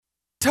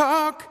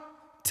Talk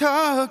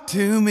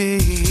to me.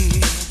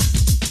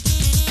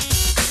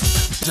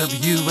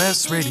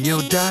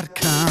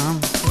 WSRadio.com.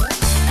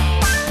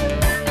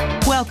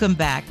 Welcome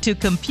back to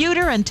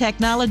Computer and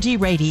Technology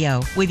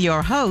Radio with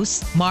your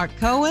hosts, Mark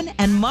Cohen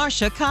and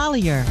Marcia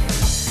Collier.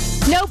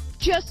 Nope,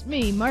 just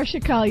me, Marcia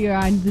Collier,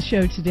 on the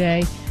show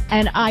today.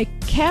 And I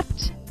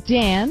kept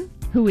Dan,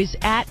 who is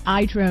at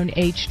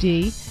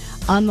iDroneHD,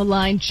 on the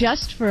line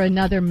just for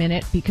another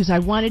minute because I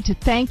wanted to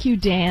thank you,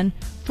 Dan,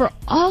 for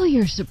all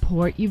your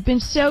support. You've been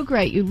so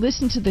great. You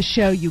listen to the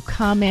show, you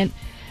comment.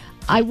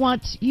 I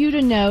want you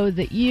to know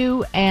that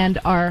you and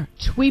our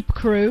TWEEP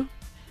crew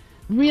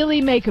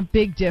really make a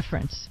big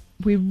difference.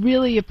 We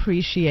really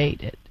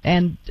appreciate it.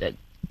 And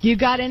you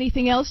got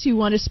anything else you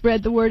want to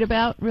spread the word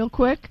about real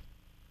quick?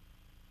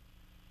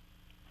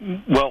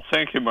 Well,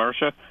 thank you,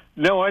 Marcia.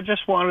 No, I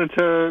just wanted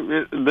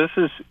to, this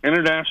is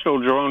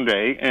International Drone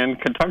Day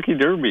and Kentucky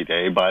Derby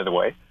Day, by the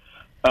way.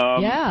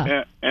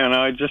 Yeah. And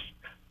I just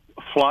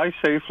fly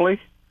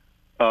safely,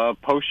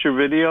 post your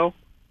video,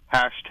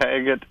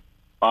 hashtag it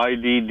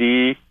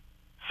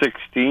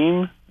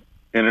IDD16,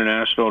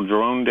 International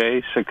Drone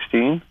Day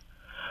 16,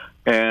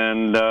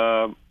 and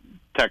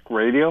Tech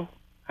Radio,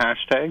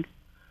 hashtag.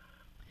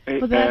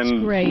 Well, that's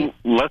great.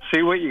 Let's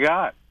see what you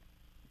got.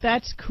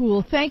 That's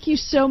cool. Thank you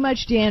so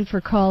much, Dan,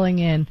 for calling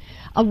in.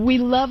 We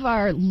love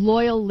our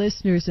loyal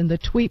listeners, and the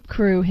TWEEP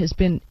crew has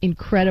been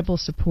incredible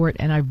support,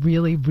 and I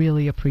really,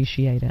 really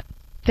appreciate it.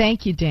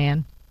 Thank you,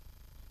 Dan.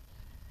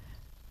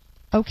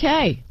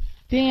 Okay,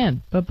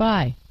 Dan,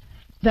 bye-bye.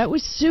 That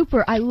was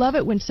super. I love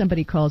it when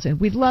somebody calls in.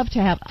 We'd love to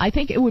have, I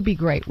think it would be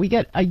great. We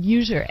get a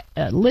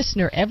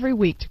listener every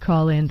week to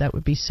call in. That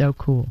would be so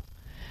cool.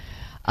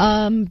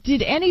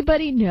 Did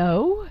anybody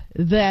know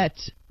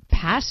that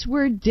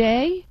Password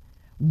Day,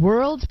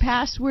 World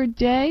Password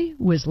Day,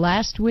 was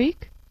last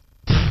week?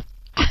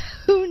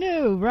 Who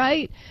knew,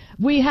 right?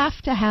 We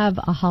have to have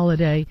a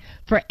holiday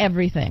for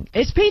everything.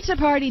 It's pizza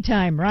party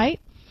time, right?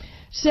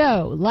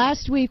 So,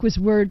 last week was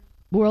World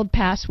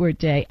Password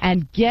Day,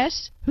 and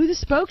guess who the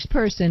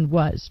spokesperson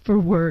was for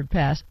World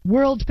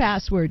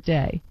Password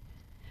Day?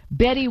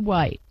 Betty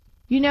White.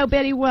 You know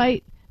Betty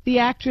White, the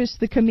actress,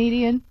 the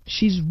comedian?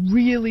 She's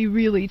really,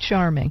 really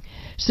charming.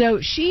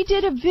 So she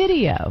did a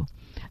video,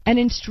 an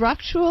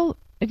instructional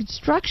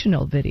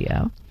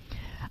video,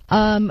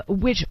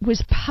 which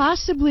was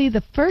possibly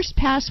the first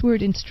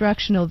password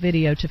instructional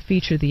video to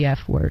feature the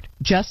F word.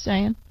 Just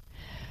saying.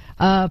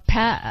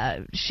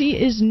 She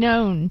is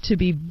known to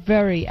be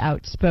very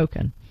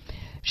outspoken.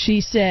 She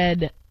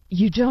said,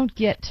 "You don't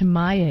get to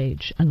my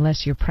age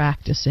unless you're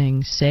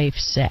practicing safe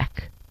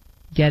sec."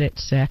 Get it,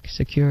 sec,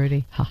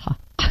 security? Haha.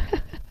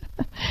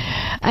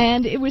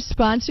 And it was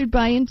sponsored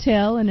by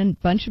Intel and a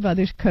bunch of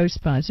other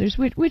co-sponsors,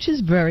 which is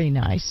very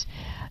nice.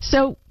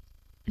 So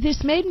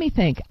this made me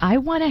think, I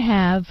want to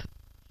have...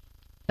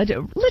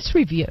 let's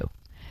review.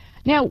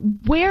 Now,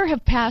 where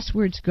have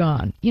passwords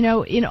gone? You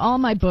know, in all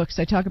my books,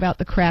 I talk about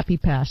the crappy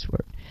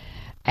password.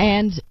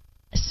 And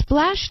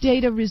Splash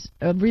Data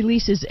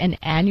releases an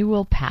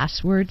annual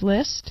password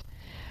list.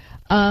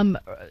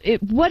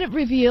 What it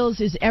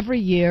reveals is every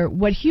year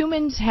what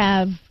humans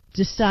have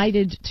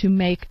decided to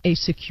make a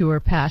secure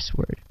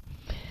password.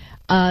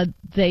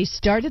 They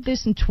started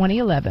this in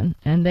 2011,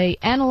 and they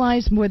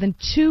analyzed more than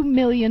 2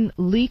 million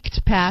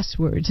leaked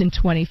passwords in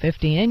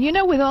 2015. And you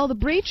know, with all the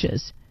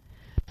breaches,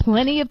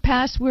 plenty of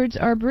passwords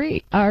are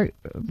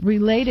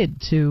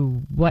related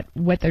to what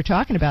they're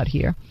talking about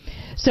here.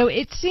 So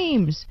it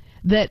seems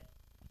that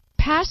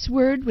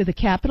password with a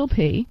capital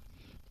P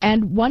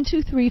and 1,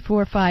 2, 3,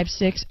 4, 5,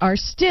 6 are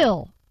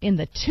still in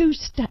the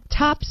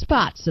top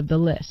spots of the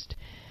list.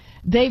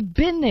 They've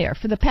been there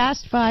for the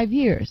past 5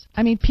 years.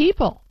 I mean,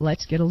 people,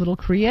 let's get a little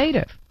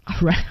creative.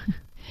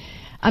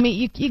 I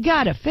mean, you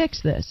got to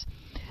fix this.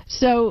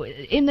 So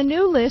in the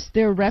new list,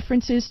 there are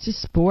references to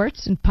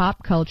sports and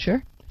pop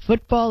culture.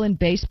 Football and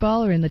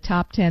baseball are in the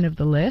top 10 of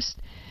the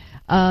list.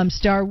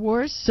 Star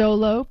Wars,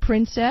 Solo,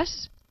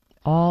 Princess,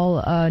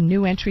 all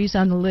new entries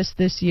on the list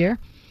this year.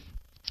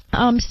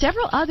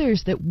 Several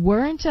others that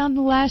weren't on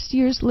the last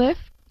year's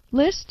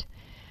list.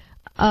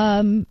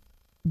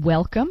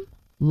 Welcome,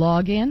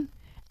 login,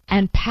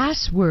 and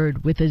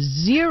password with a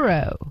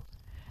 0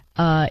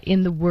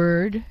 in the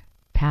word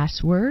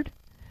password.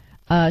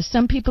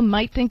 Some people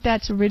might think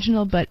that's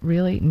original, but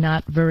really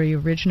not very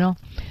original.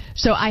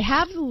 So I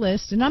have the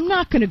list, and I'm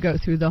not going to go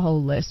through the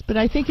whole list, but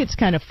I think it's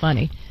kind of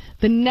funny.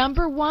 The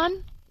number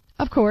one,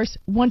 of course,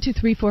 1, 2,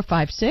 3, 4,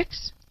 5,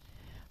 6.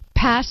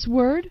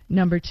 Password,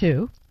 number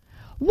 2.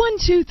 1,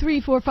 2, 3,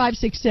 4, 5,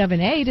 6,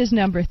 7, 8 is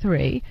number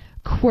 3.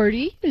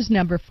 QWERTY is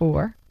number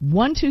 4.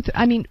 1, 2, 3.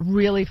 I mean,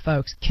 really,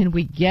 folks, can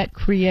we get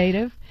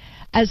creative?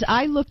 As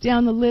I look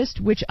down the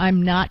list, which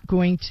I'm not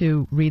going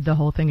to read the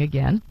whole thing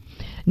again,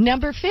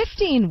 number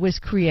 15 was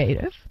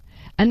creative,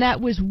 and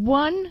that was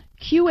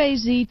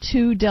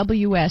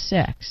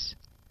 1QAZ2WSX.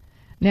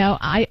 Now,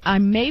 I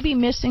may be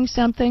missing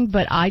something,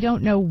 but I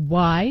don't know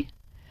why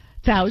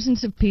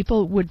thousands of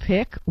people would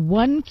pick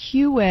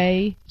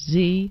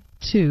 1QAZ2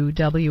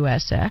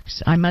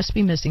 WSX. I must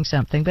be missing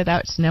something, but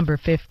that's number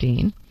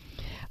 15.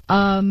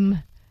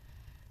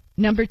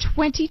 Number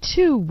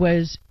 22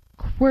 was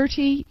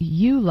QWERTY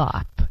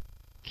ULOP.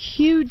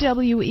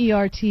 QWERTYULOP.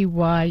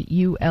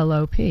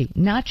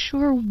 Not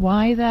sure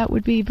why that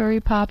would be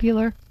very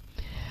popular.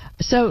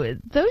 So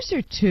those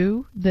are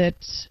two that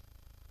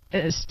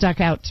stuck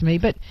out to me.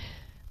 But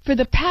for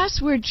the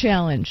password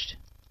challenge,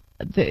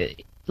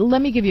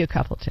 let me give you a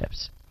couple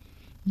tips.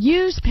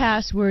 Use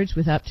passwords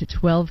with up to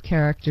 12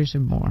 characters or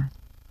more.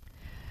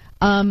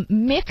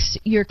 Mix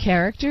your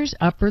characters,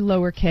 upper,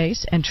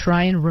 lowercase, and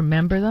try and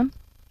remember them.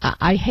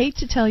 I hate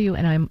to tell you,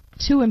 and I'm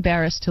too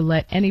embarrassed to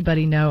let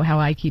anybody know how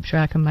I keep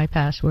track of my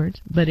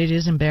passwords, but it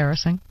is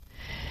embarrassing.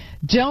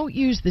 Don't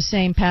use the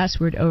same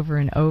password over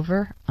and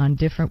over on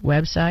different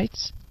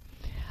websites.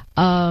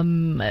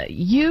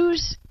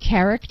 Use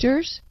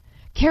characters.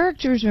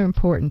 Characters are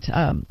important.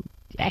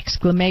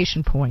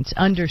 Exclamation points,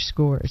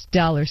 underscores,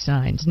 dollar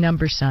signs,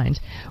 number signs.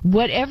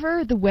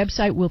 Whatever the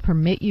website will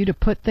permit you to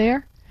put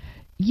there,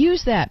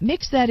 use that.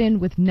 Mix that in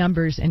with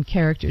numbers and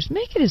characters.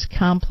 Make it as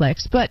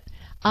complex, but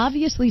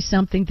obviously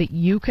something that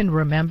you can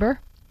remember.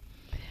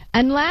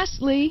 And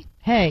lastly,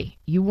 hey,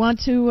 you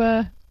want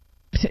to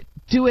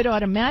do it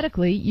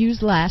automatically,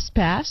 use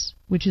LastPass,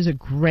 which is a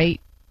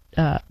great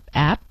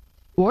app,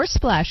 or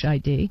Splash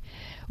ID.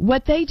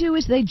 What they do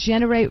is they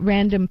generate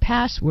random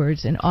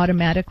passwords and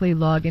automatically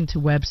log into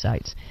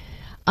websites.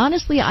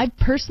 Honestly, I've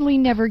personally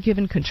never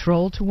given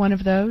control to one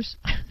of those.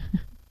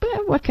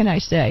 But what can I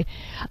say?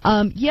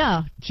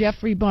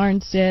 Jeffrey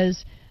Barnes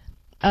says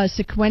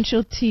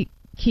sequential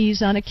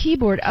keys on a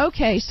keyboard.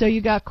 Okay, so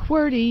you got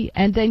QWERTY,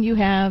 and then you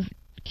have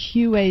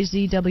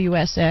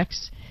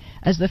QAZWSX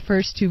as the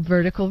first two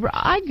vertical.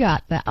 I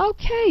got that.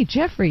 Okay,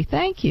 Jeffrey,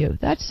 thank you.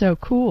 That's so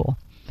cool.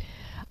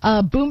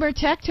 Boomer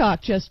Tech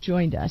Talk just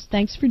joined us.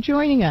 Thanks for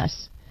joining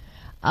us.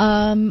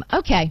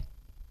 Okay,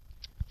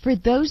 for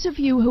those of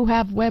you who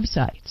have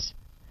websites,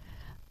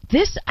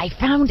 this I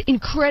found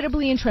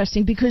incredibly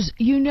interesting because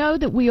you know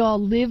that we all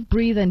live,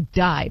 breathe, and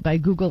die by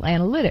Google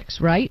Analytics,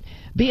 right?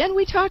 And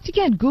we talked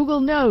again, Google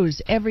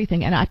knows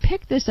everything. And I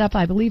picked this up,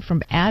 I believe,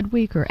 from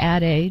Adweek or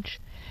Ad Age.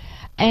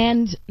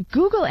 And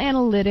Google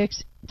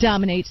Analytics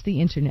dominates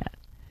the Internet.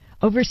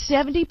 Over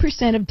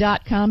 70% of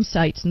 .com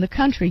sites in the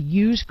country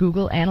use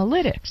Google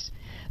Analytics.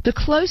 The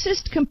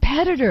closest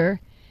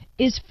competitor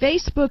is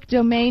Facebook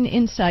Domain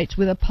Insights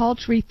with a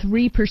paltry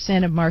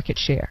 3% of market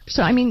share.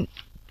 So, I mean,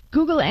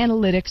 Google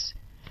Analytics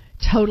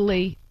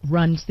totally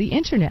runs the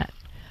Internet.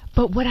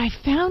 But what I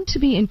found to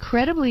be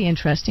incredibly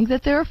interesting,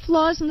 that there are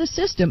flaws in the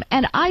system.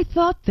 And I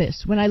thought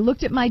this when I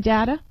looked at my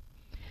data.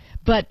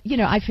 But, you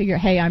know, I figure,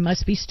 hey, I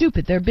must be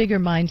stupid. There are bigger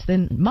minds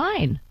than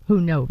mine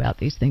who know about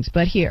these things.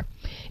 But here,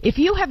 if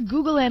you have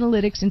Google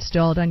Analytics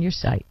installed on your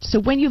site, so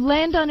when you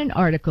land on an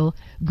article,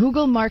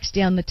 Google marks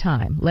down the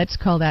time. Let's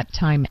call that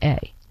time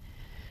A.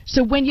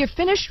 So when you're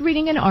finished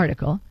reading an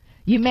article,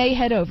 you may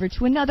head over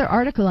to another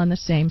article on the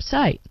same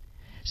site.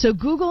 So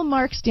Google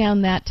marks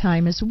down that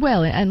time as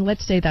well, and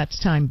let's say that's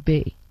time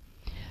B.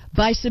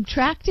 By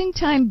subtracting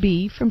time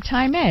B from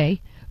time A,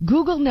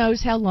 Google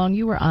knows how long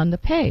you were on the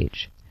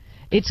page.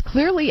 It's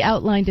clearly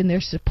outlined in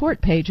their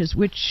support pages,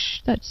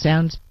 which that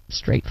sounds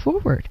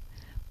straightforward.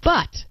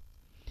 But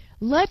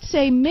let's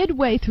say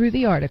midway through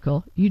the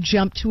article, you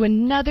jump to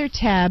another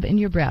tab in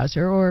your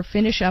browser or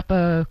finish up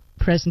a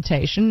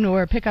presentation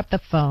or pick up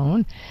the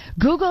phone.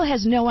 Google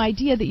has no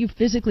idea that you've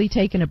physically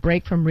taken a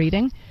break from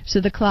reading,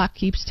 so the clock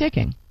keeps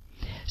ticking.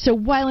 So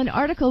while an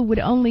article would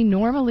only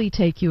normally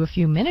take you a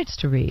few minutes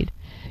to read,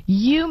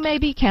 you may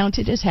be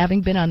counted as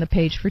having been on the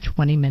page for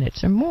 20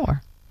 minutes or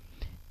more.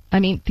 I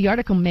mean, the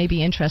article may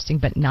be interesting,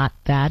 but not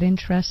that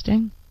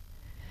interesting.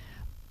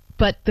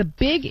 But the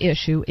big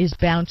issue is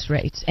bounce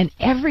rates. And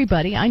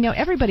everybody, I know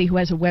everybody who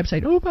has a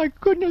website, oh my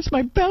goodness,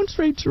 my bounce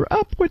rates are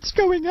up, what's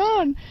going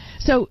on?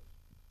 So,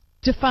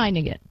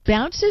 defining it,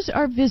 bounces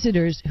are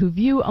visitors who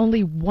view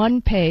only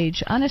one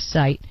page on a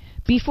site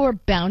before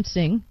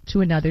bouncing to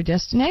another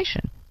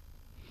destination.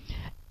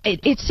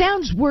 It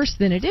sounds worse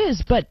than it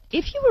is, but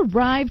if you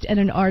arrived at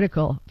an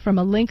article from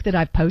a link that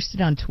I've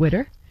posted on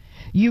Twitter,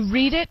 you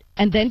read it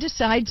and then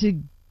decide to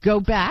go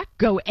back,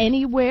 go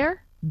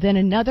anywhere, then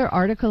another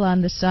article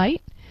on the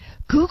site,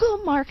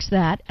 Google marks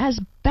that as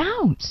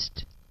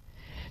bounced.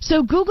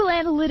 So Google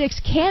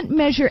Analytics can't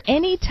measure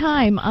any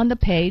time on the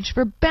page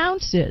for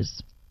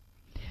bounces.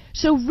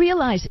 So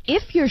realize,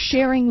 if you're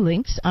sharing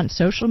links on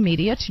social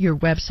media to your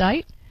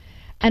website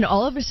and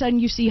all of a sudden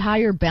you see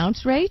higher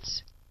bounce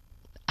rates,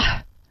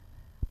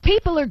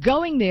 people are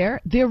going there,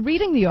 they're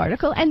reading the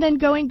article, and then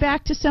going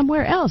back to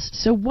somewhere else.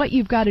 So what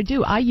you've got to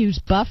do, I use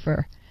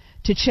Buffer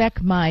to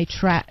check my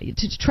track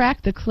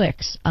the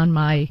clicks on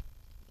my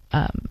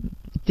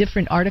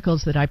different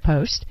articles that I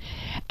post,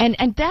 and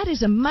that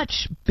is a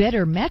much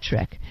better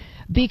metric,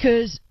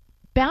 because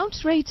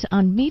bounce rates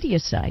on media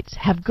sites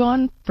have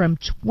gone from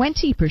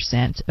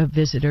 20% of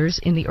visitors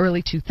in the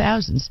early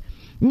 2000s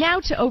now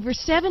to over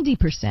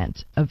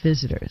 70% of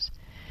visitors.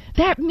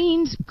 That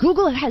means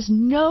Google has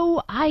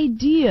no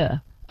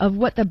idea of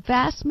what the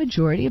vast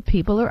majority of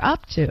people are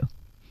up to.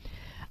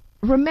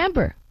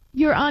 Remember,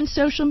 you're on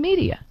social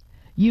media.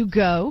 You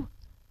go,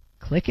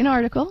 click an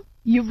article,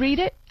 you read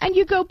it, and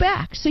you go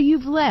back. So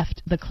you've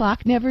left. The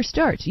clock never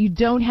starts. You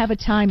don't have a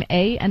time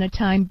A and a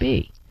time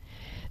B.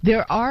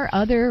 There are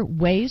other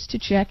ways to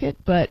check it,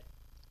 but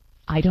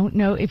I don't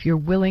know if you're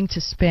willing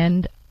to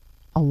spend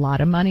a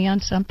lot of money on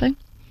something.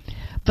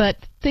 But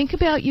think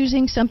about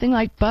using something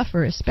like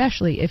Buffer,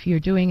 especially if you're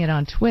doing it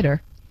on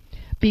Twitter,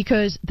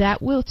 because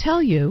that will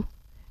tell you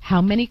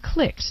how many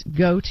clicks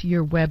go to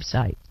your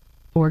website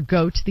or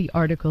go to the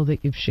article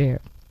that you've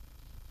shared.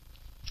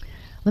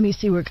 Let me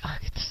see,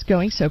 it's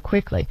going so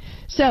quickly.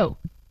 So,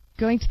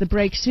 going to the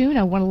break soon,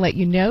 I want to let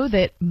you know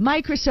that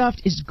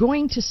Microsoft is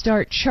going to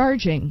start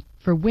charging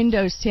for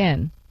Windows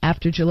 10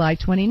 after July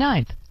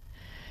 29th.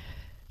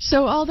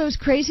 So all those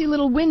crazy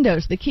little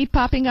windows that keep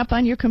popping up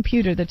on your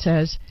computer that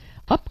says,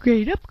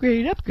 upgrade,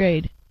 upgrade,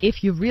 upgrade.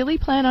 If you really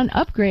plan on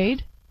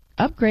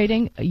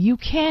upgrading, you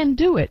can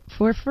do it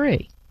for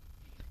free.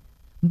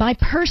 My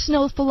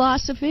personal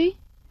philosophy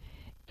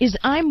is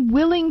I'm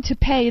willing to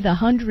pay the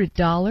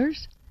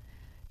 $100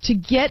 to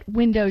get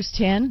Windows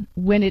 10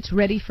 when it's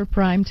ready for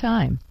prime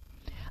time.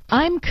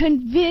 I'm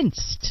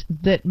convinced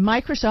that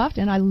Microsoft,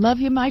 and I love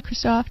you,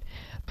 Microsoft,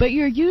 but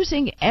you're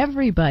using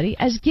everybody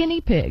as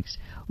guinea pigs.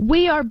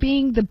 We are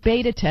being the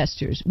beta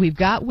testers. We've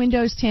got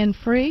Windows 10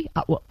 free.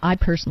 Well, I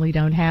personally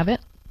don't have it.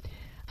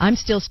 I'm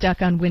still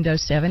stuck on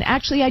Windows 7.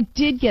 Actually, I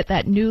did get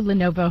that new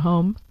Lenovo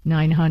Home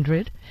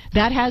 900.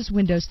 That has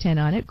Windows 10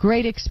 on it.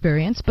 Great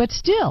experience, but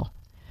still,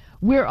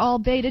 we're all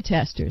beta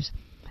testers.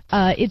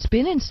 It's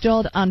been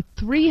installed on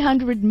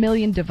 300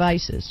 million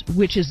devices,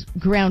 which is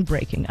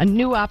groundbreaking. A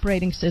new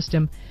operating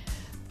system,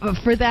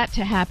 for that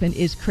to happen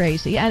is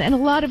crazy. And a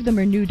lot of them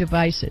are new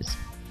devices.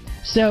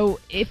 So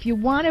if you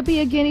want to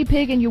be a guinea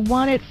pig and you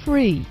want it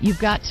free, you've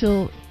got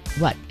till,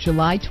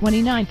 July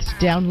 29th to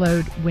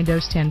download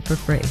Windows 10 for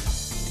free.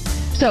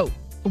 So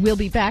we'll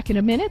be back in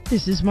a minute.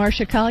 This is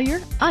Marsha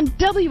Collier on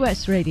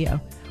WS Radio.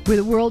 We're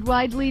the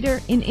worldwide leader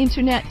in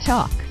Internet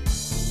talk.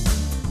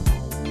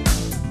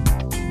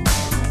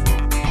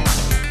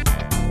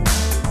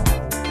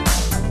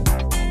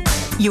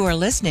 You are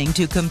listening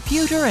to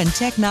Computer and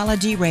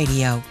Technology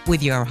Radio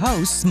with your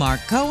hosts,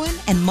 Mark Cohen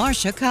and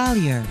Marsha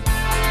Collier.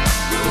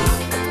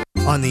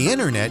 On the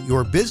internet,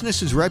 your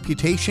business's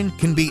reputation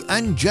can be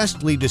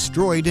unjustly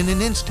destroyed in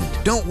an instant.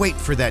 Don't wait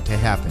for that to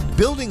happen.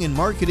 Building and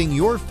marketing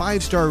your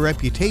 5-star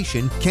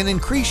reputation can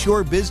increase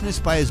your business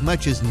by as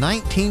much as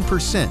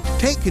 19%.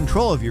 Take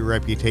control of your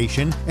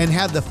reputation and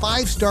have the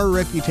 5-star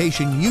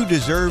reputation you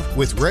deserve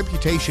with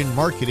Reputation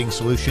Marketing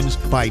Solutions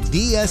by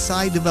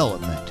DSI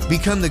Development.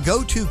 Become the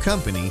go-to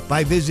company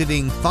by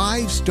visiting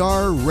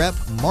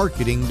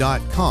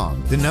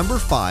 5starrepmarketing.com. The number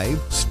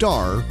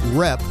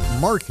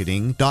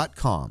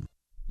 5starrepmarketing.com.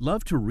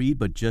 Love to read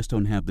but just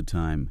don't have the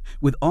time?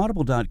 With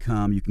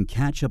Audible.com, you can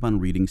catch up on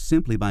reading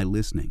simply by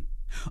listening.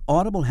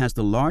 Audible has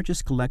the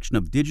largest collection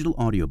of digital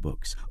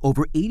audiobooks,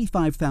 over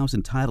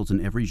 85,000 titles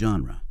in every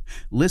genre.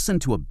 Listen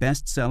to a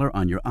bestseller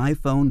on your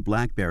iPhone,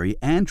 BlackBerry,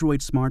 Android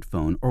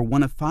smartphone, or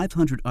one of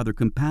 500 other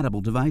compatible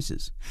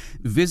devices.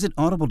 Visit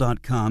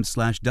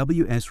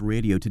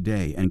audible.com/WSRadio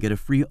today and get a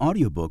free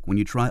audiobook when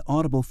you try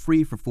Audible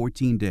free for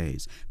 14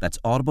 days. That's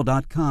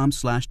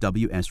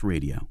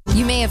audible.com/WSRadio.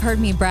 You may have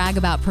heard me brag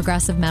about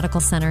Progressive Medical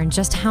Center and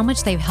just how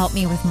much they've helped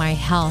me with my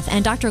health.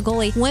 And Dr.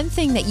 Goley, one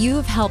thing that you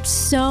have helped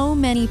so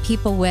many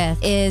people with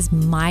is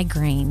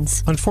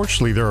migraines.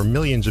 Unfortunately, there are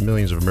millions and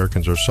millions of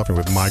Americans who are suffering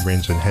with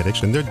migraines and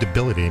headaches, and they're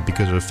debilitating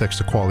because it affects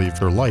the quality of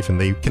their life and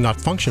they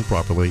cannot function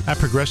properly. At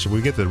Progressive, we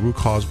get to the root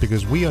cause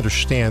because we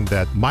understand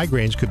that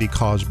migraines could be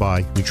caused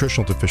by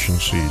nutritional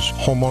deficiencies,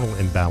 hormonal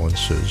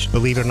imbalances,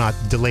 believe it or not,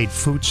 delayed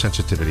food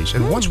sensitivities.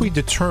 And once we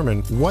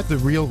determine what the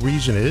real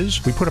reason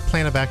is, we put a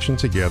plan of action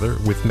together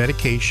with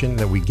medication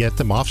that we get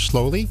them off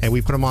slowly, and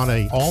we put them on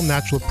an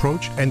all-natural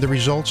approach, and the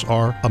results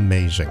are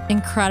amazing.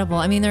 Incredible.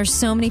 I mean, there's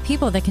so many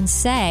people that can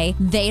say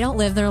they don't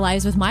live their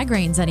lives with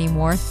migraines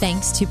anymore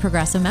thanks to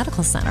Progressive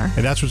Medical Center.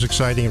 And that's what's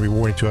exciting and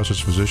rewarding to us as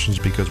physicians,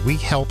 because we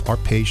help our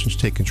patients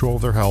take control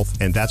of their health,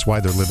 and that's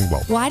why they're living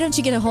well. Why don't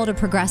you get a hold of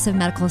Progressive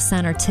Medical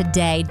Center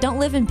today? Don't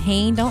live in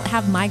pain. Don't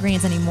have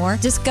migraines anymore.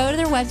 Just go to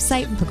their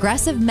website,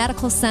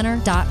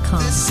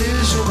 progressivemedicalcenter.com. This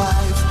is your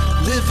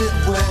life, live it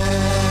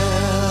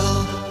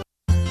well.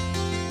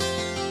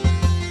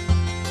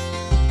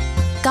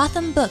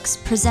 Gotham Books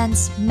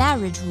presents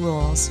Marriage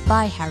Rules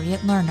by Harriet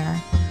Lerner.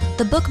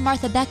 The book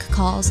Martha Beck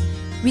calls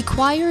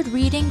required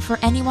reading for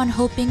anyone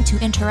hoping to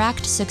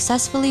interact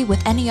successfully with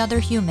any other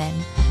human,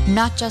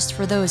 not just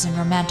for those in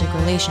romantic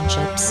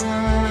relationships.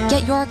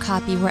 Get your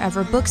copy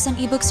wherever books and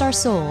ebooks are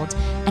sold,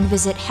 and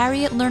visit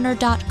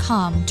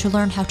harrietlerner.com to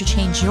learn how to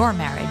change your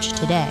marriage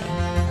today.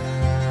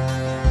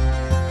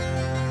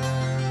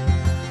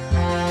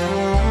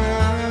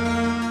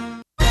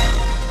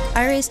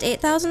 raised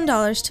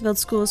 $8,000 to build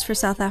schools for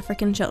South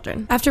African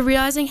children. After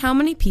realizing how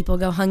many people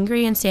go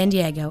hungry in San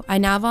Diego, I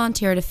now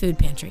volunteer at a food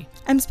pantry.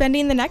 I'm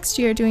spending the next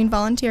year doing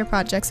volunteer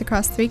projects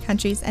across 3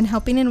 countries and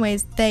helping in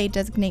ways they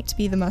designate to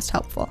be the most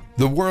helpful.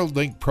 The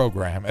WorldLink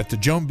program at the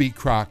Joan B.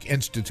 Kroc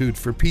Institute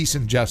for Peace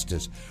and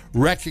Justice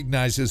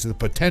recognizes the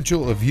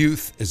potential of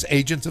youth as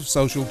agents of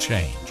social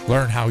change.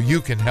 Learn how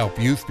you can help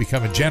youth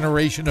become a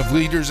generation of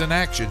leaders in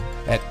action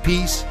at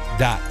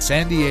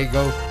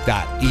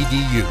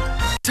peace.sandiego.edu.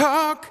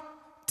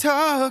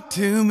 Talk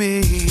to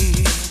me.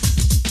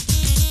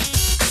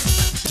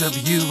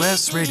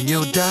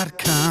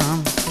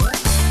 WSRadio.com.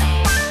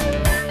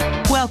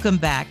 Welcome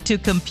back to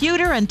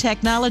Computer and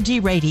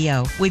Technology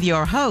Radio with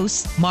your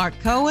hosts, Mark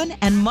Cohen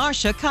and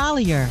Marcia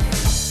Collier.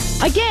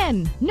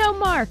 Again, no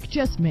Mark,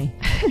 just me.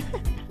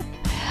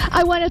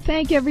 I want to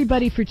thank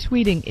everybody for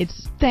tweeting.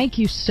 Thank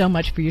you so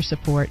much for your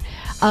support.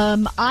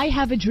 I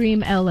Have a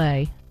Dream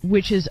LA,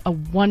 which is a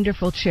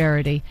wonderful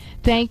charity.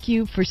 Thank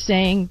you for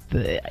saying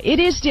it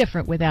is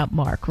different without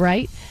Mark,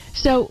 right?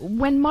 So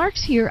when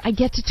Mark's here, I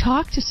get to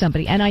talk to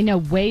somebody, and I know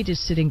Wade is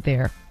sitting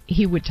there.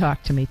 He would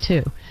talk to me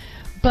too.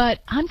 But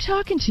I'm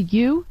talking to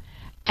you,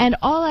 and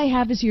all I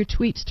have is your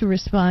tweets to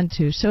respond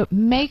to, so it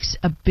makes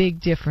a big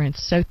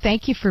difference. So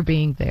thank you for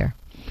being there.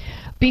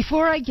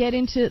 Before I get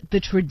into the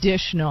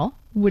traditional,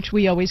 which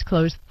we always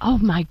close, oh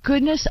my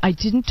goodness, I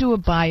didn't do a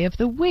buy of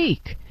the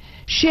week.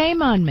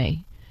 Shame on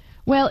me.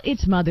 Well,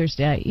 it's Mother's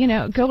Day. You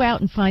know, go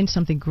out and find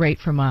something great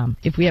for Mom.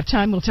 If we have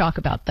time, we'll talk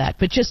about that.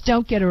 But just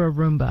don't get her a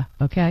Roomba,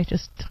 okay?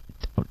 Just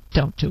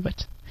don't do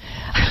it.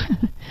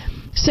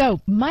 So,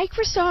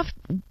 Microsoft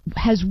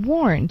has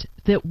warned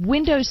that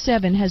Windows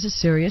 7 has a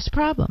serious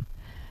problem.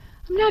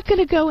 I'm not going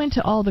to go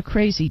into all the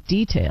crazy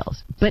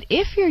details, but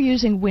if you're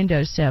using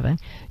Windows 7,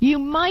 you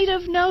might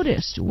have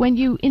noticed when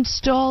you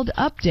installed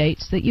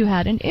updates that you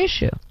had an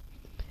issue.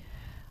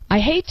 I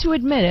hate to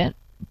admit it,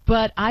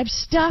 but I've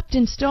stopped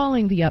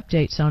installing the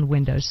updates on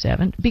Windows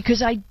 7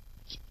 because I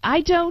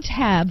don't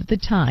have the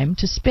time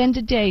to spend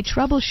a day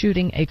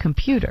troubleshooting a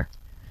computer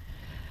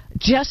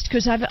just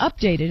because I've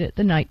updated it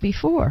the night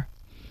before.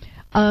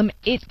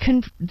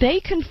 They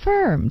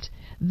confirmed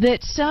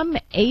that some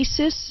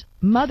Asus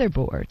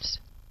motherboards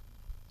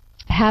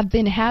have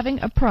been having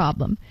a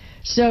problem,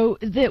 so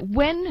that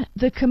when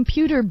the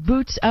computer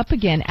boots up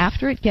again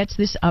after it gets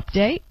this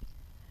update,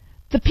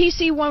 the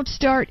PC won't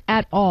start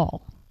at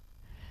all.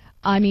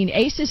 I mean,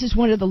 Asus is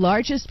one of the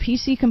largest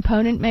PC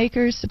component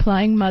makers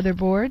supplying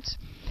motherboards,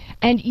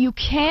 and you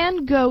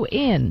can go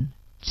in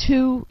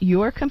to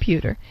your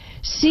computer,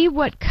 see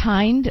what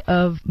kind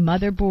of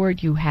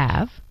motherboard you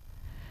have,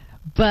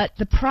 but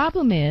the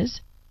problem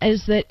is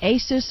that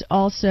Asus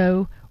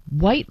also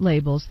white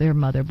labels their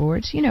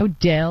motherboards. You know,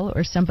 Dell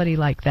or somebody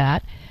like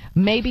that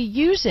may be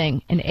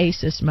using an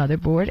Asus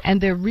motherboard, and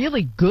they're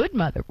really good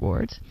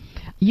motherboards.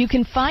 You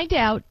can find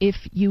out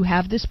if you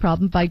have this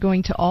problem by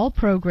going to All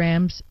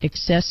Programs,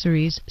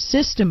 Accessories,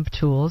 System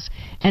Tools,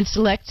 and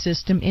select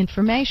System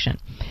Information.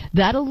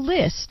 That'll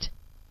list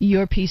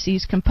your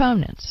PC's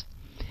components.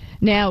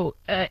 Now,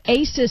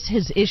 Asus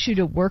has issued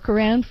a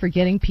workaround for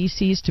getting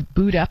PCs to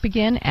boot up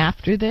again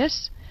after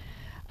this.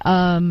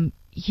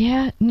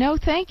 Yeah, no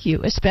thank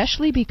you,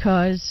 especially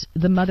because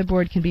the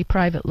motherboard can be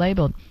private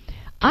labeled.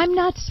 I'm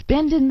not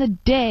spending the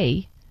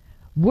day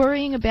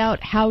worrying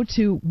about how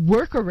to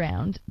work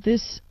around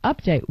this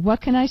update. What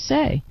can I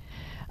say?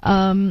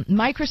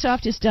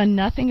 Microsoft has done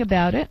nothing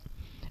about it.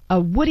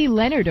 Woody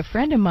Leonard, a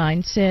friend of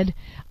mine, said,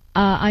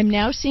 I'm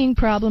now seeing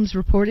problems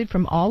reported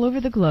from all over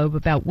the globe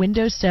about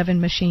Windows 7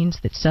 machines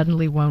that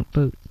suddenly won't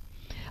boot.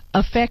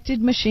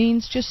 Affected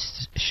machines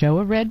just show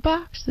a red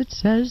box that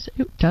says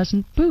it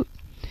doesn't boot.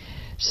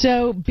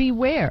 So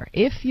beware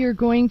if you're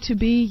going to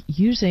be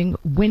using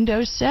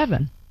Windows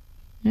 7.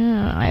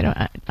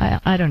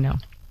 I don't know.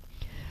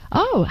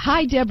 Oh,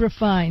 hi, Deborah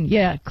Fine.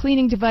 Yeah,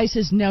 cleaning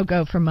devices,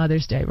 no-go for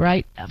Mother's Day,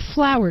 right?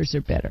 Flowers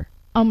are better.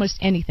 Almost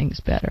anything's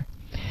better.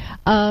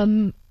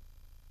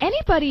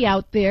 Anybody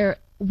out there,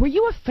 were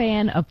you a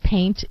fan of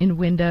Paint in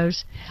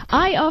Windows?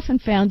 I often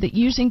found that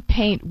using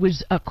Paint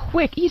was a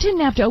quick, you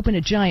didn't have to open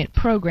a giant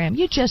program.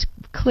 You just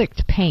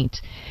clicked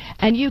Paint.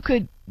 And you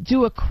could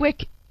do a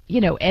quick,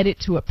 edit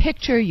to a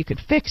picture. You could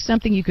fix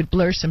something. You could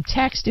blur some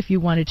text if you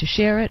wanted to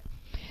share it.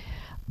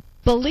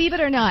 Believe it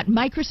or not,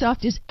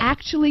 Microsoft is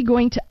actually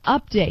going to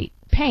update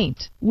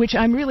Paint, which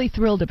I'm really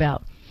thrilled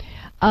about.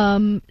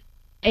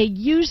 A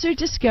user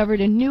discovered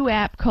a new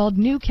app called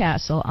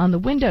Newcastle on the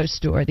Windows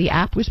Store. The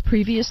app was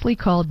previously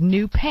called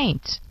New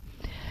Paint.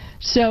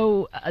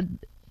 So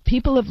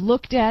people have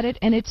looked at it,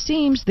 and it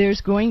seems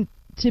there's going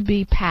to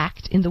be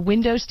packed in the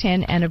Windows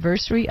 10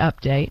 anniversary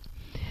update.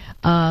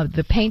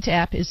 The Paint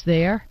app is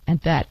there, and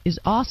that is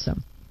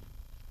awesome.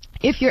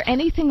 If you're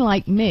anything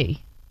like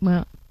me,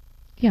 well,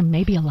 yeah,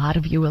 maybe a lot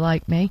of you are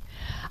like me.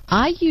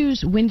 I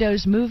use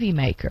Windows Movie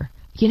Maker.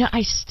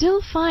 I still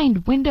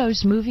find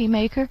Windows Movie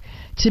Maker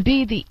to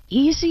be the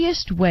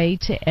easiest way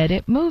to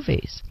edit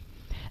movies.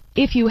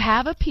 If you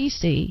have a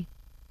PC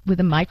with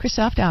a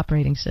Microsoft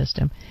operating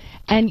system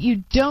and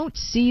you don't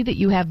see that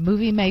you have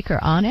Movie Maker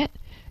on it,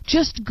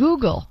 Just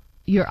Google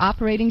your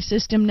operating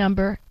system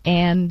number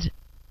and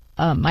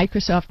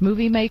Microsoft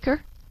Movie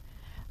Maker,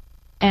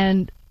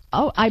 and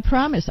I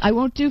promise I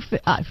won't do.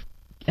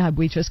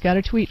 We just got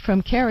a tweet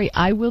from Carrie.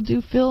 I will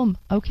do film.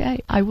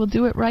 Okay, I will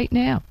do it right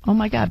now. Oh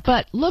my God!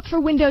 But look for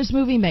Windows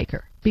Movie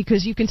Maker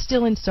because you can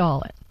still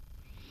install it.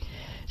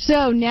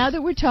 So now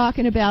that we're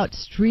talking about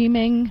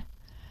streaming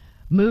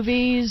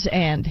movies,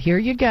 and here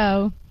you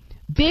go,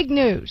 big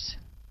news: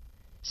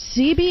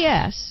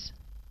 CBS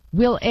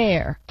will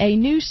air a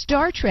new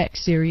Star Trek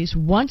series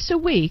once a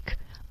week,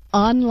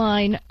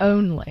 online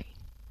only.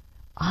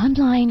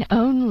 Online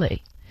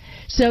only.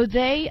 So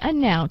they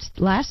announced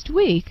last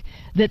week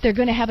that they're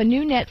going to have a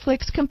new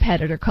Netflix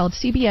competitor called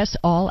CBS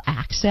All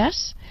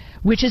Access,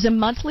 which is a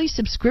monthly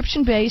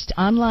subscription-based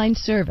online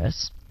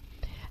service.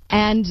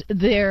 And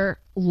their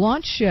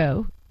launch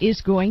show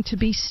is going to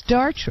be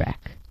Star Trek.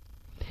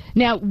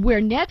 Now,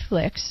 where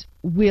Netflix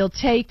will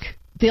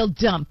they'll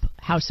dump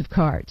House of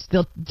Cards.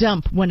 They'll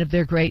dump one of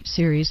their great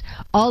series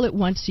all at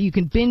once so you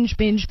can binge,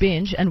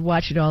 and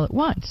watch it all at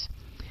once.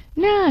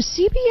 Nah,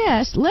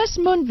 CBS, Les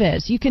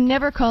Moonves, you can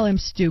never call him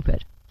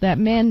stupid. That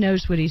man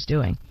knows what he's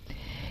doing.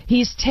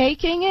 He's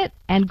taking it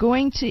and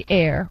going to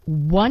air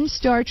one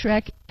Star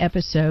Trek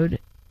episode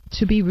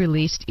to be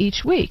released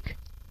each week.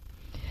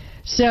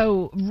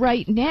 So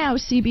right now,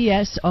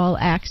 CBS All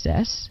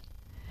Access,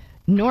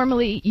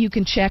 normally you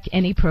can check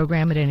any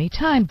program at any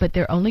time, but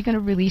they're only going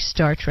to release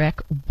Star Trek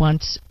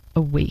once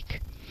a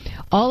week.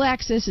 All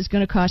Access is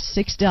going to cost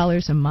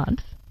 $6 a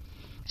month.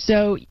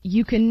 So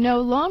you can no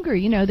longer,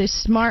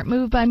 this smart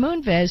move by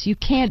Moonves, you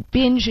can't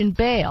binge and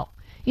bail.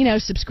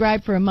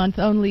 Subscribe for a month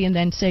only and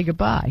then say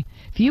goodbye.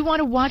 If you want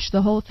to watch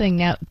the whole thing,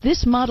 now,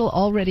 this model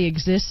already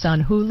exists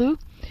on Hulu,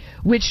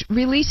 which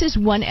releases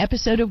one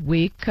episode a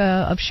week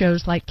of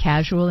shows like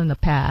Casual and The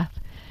Path.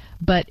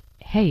 But,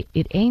 hey,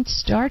 it ain't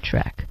Star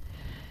Trek.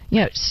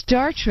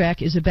 Star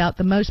Trek is about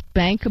the most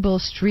bankable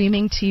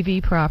streaming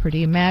TV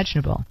property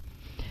imaginable.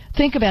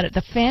 Think about it.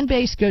 The fan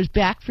base goes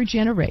back for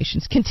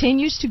generations,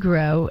 continues to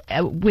grow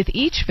with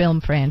each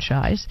film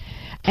franchise,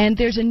 and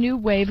there's a new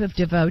wave of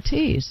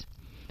devotees.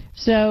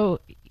 So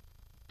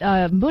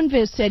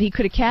Moonves said he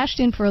could have cashed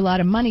in for a lot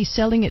of money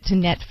selling it to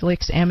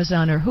Netflix,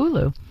 Amazon, or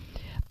Hulu,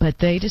 but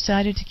they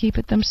decided to keep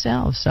it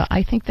themselves. So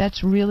I think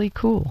that's really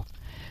cool.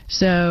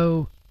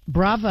 So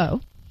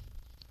bravo.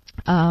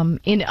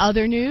 In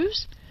other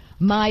news,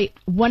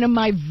 one of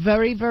my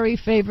very, very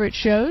favorite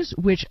shows,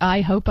 which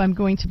I hope I'm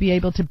going to be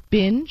able to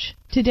binge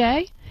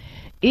today,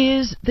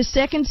 is the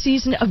second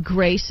season of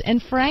Grace and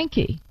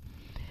Frankie.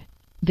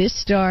 This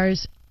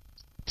stars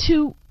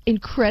two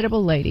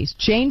incredible ladies,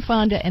 Jane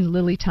Fonda and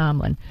Lily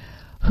Tomlin,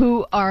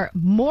 who are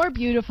more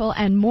beautiful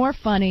and more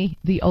funny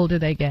the older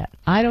they get.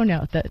 I don't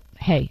know that,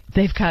 hey,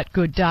 they've got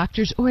good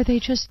doctors or they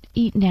just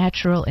eat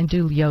natural and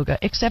do yoga,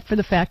 except for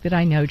the fact that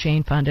I know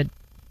Jane Fonda,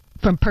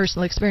 from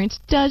personal experience,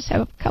 does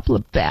have a couple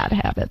of bad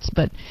habits,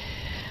 but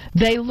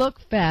they look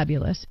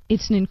fabulous.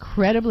 It's an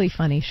incredibly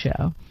funny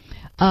show.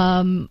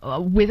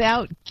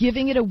 Without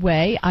giving it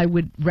away, I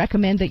would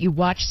recommend that you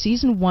watch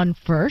season 1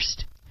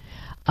 first.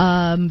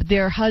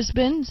 Their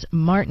husbands,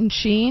 Martin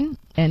Sheen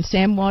and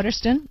Sam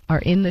Waterston, are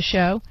in the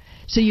show.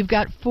 So you've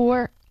got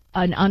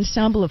an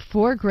ensemble of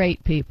 4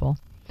 great people.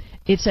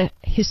 It's a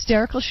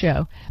hysterical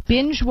show.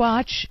 Binge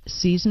watch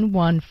season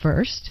 1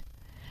 first,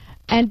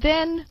 and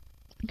then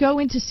go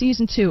into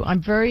season 2.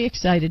 I'm very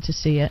excited to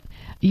see it.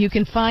 You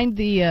can find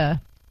the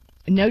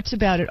notes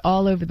about it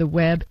all over the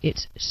web.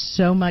 It's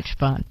so much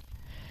fun.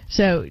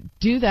 So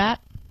do that.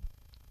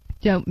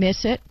 Don't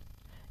miss it.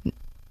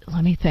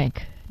 Let me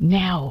think.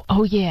 Now,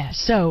 oh yeah,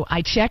 so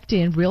I checked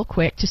in real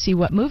quick to see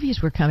what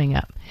movies were coming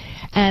up.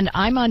 And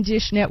I'm on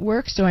Dish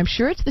Network, so I'm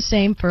sure it's the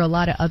same for a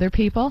lot of other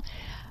people.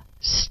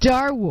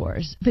 Star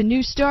Wars, the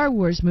new Star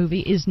Wars movie,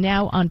 is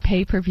now on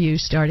pay-per-view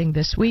starting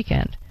this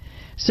weekend.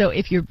 So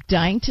if you're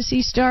dying to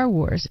see Star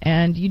Wars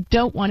and you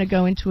don't want to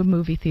go into a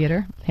movie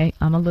theater, hey,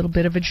 I'm a little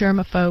bit of a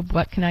germaphobe,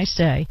 what can I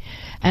say?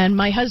 And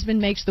my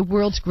husband makes the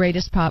world's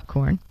greatest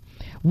popcorn.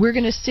 We're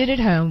going to sit at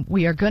home.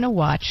 We are going to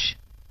watch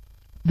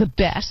the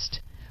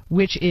best,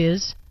 which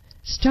is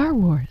Star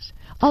Wars.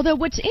 Although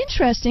what's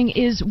interesting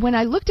is when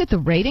I looked at the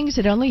ratings,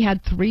 it only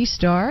had 3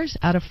 stars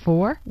out of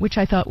 4, which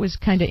I thought was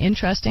kind of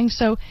interesting.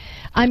 So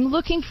I'm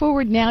looking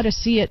forward now to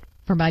see it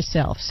for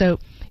myself. So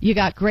you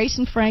got Grace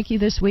and Frankie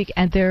this week,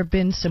 and there have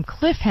been some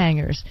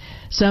cliffhangers,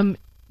 some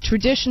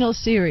traditional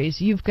series.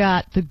 You've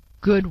got The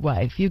Good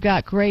Wife. You've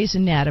got Grey's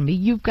Anatomy.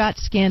 You've got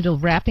Scandal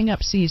wrapping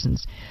up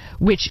seasons,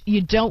 which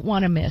you don't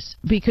want to miss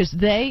because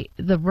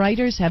the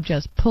writers have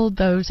just pulled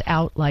those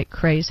out like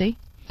crazy.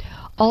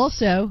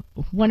 Also,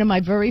 one of my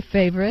very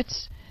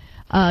favorites,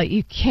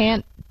 you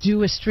can't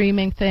do a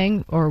streaming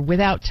thing or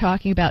without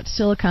talking about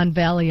Silicon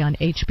Valley on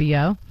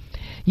HBO.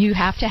 You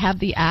have to have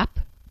the app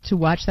to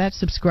watch that,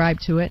 subscribe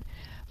to it.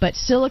 But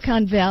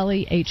Silicon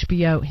Valley,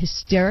 HBO,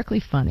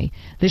 hysterically funny.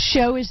 The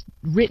show is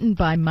written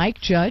by Mike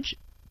Judge,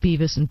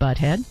 Beavis and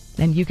Butthead,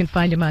 and you can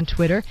find him on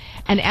Twitter,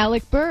 and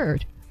Alec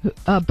Berg,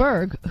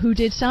 who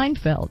did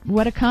Seinfeld.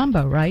 What a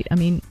combo, right? I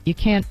mean, you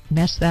can't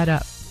mess that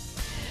up.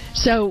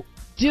 So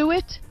do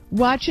it,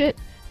 watch it.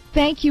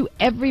 Thank you,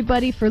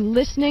 everybody, for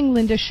listening.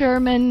 Linda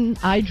Sherman,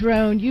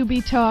 iDrone,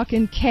 UB Talk,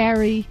 and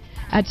Carrie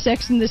at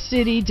Sex and the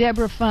City.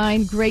 Deborah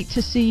Fine, great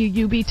to see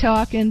you, UB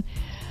Talk. And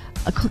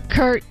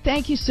Kurt,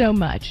 thank you so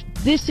much.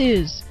 This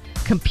is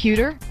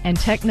Computer and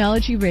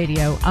Technology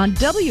Radio on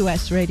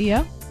WS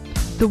Radio,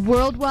 the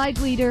worldwide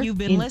leader You've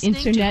been in listening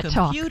Internet to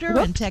talk. Computer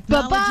and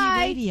Technology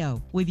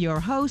Radio with your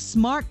hosts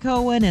Mark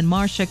Cohen and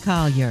Marcia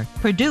Collier.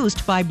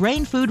 Produced by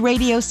Brain Food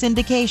Radio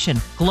Syndication,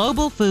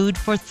 global food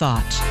for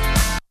thought.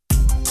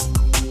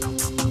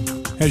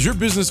 Has your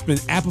business been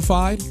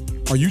appified?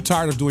 Are you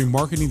tired of doing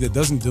marketing that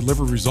doesn't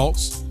deliver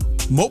results?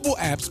 Mobile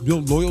apps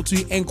build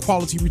loyalty and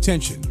quality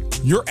retention.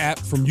 Your app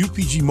from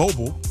UPG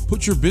Mobile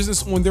puts your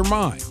business on their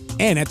mind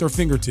and at their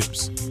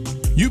fingertips.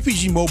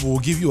 UPG Mobile will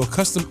give you a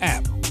custom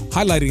app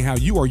highlighting how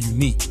you are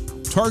unique,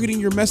 targeting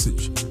your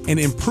message, and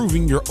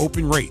improving your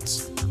open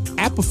rates.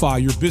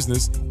 Appify your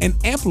business and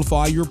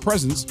amplify your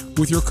presence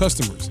with your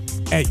customers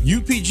at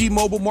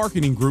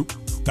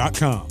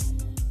upgmobilemarketinggroup.com.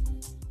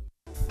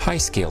 Hi,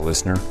 Scale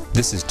listener.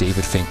 This is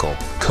David Finkel,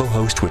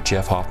 co-host with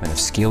Jeff Hoffman of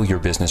Scale Your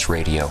Business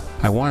Radio.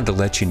 I wanted to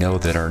let you know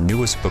that our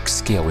newest book,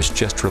 Scale, was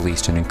just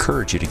released and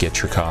encourage you to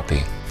get your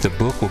copy. The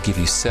book will give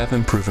you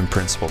 7 proven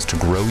principles to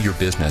grow your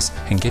business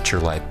and get your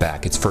life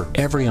back. It's for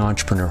every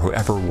entrepreneur who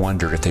ever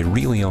wondered if they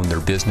really own their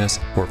business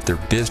or if their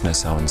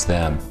business owns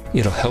them.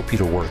 It'll help you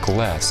to work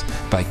less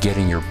by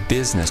getting your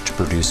business to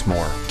produce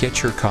more.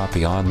 Get your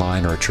copy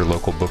online or at your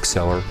local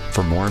bookseller.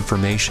 For more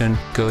information,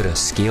 go to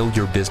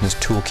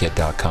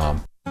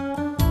scaleyourbusinesstoolkit.com.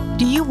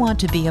 Do you want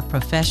to be a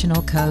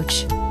professional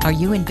coach? Are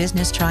you in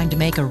business trying to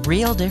make a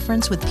real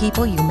difference with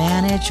people you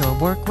manage or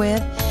work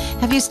with?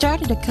 Have you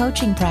started a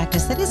coaching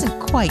practice that isn't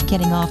quite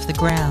getting off the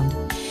ground?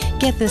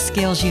 Get the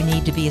skills you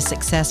need to be a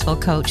successful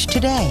coach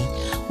today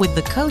with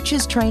the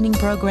Coaches Training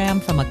Program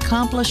from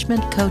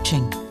Accomplishment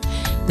Coaching.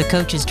 The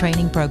Coaches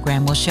Training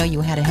Program will show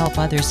you how to help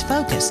others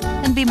focus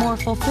and be more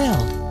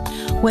fulfilled.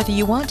 Whether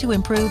you want to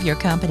improve your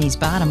company's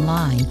bottom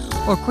line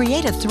or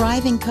create a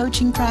thriving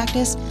coaching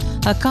practice,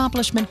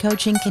 Accomplishment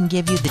Coaching can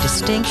give you the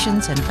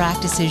distinctions and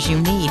practices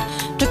you need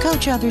to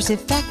coach others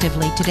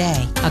effectively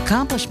today.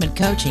 Accomplishment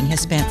Coaching has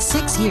spent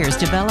 6 years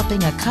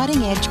developing a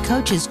cutting-edge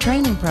coaches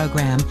training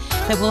program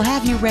that will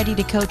have you ready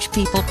to coach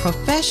people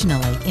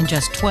professionally in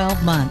just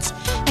 12 months,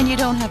 and you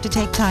don't have to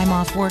take time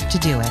off work to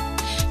do it.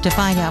 To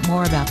find out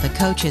more about the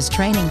Coaches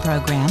Training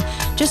Program,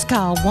 just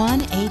call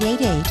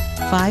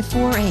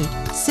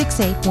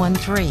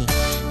 1-888-548-6813.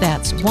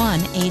 That's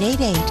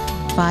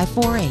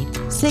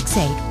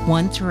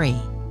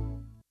 1-888-548-6813.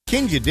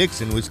 Kinja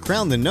Dixon was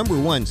crowned the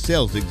 #1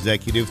 sales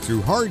executive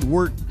through hard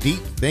work, deep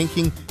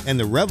thinking, and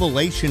the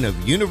revelation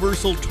of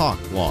Universal Talk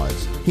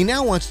Laws. He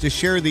now wants to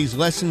share these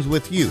lessons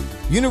with you.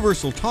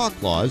 Universal Talk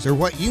Laws are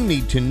what you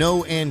need to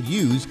know and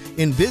use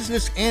in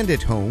business and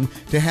at home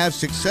to have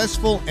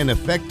successful and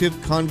effective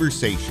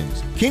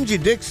conversations. Kinja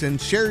Dixon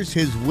shares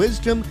his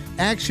wisdom,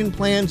 action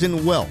plans,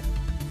 and wealth.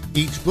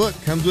 Each book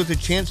comes with a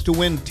chance to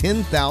win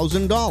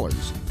 $10,000.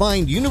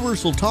 Find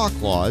Universal Talk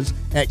Laws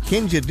at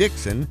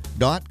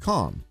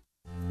KinjaDixon.com.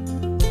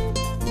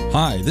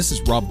 Hi, this is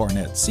Rob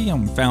Barnett, CEO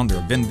and founder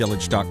of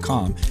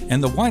VinVillage.com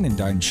and the Wine and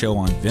Dine Show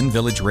on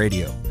VinVillage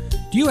Radio.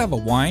 Do you have a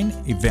wine,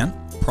 event,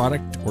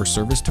 product, or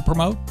service to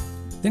promote?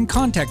 Then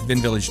contact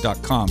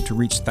VinVillage.com to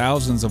reach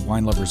thousands of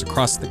wine lovers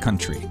across the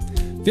country.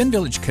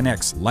 VinVillage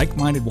connects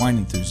like-minded wine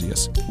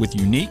enthusiasts with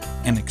unique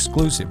and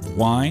exclusive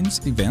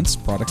wines, events,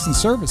 products, and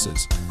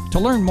services. To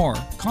learn more,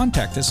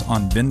 contact us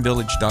on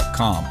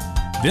VinVillage.com.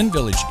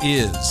 VinVillage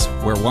is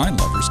where wine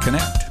lovers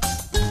connect.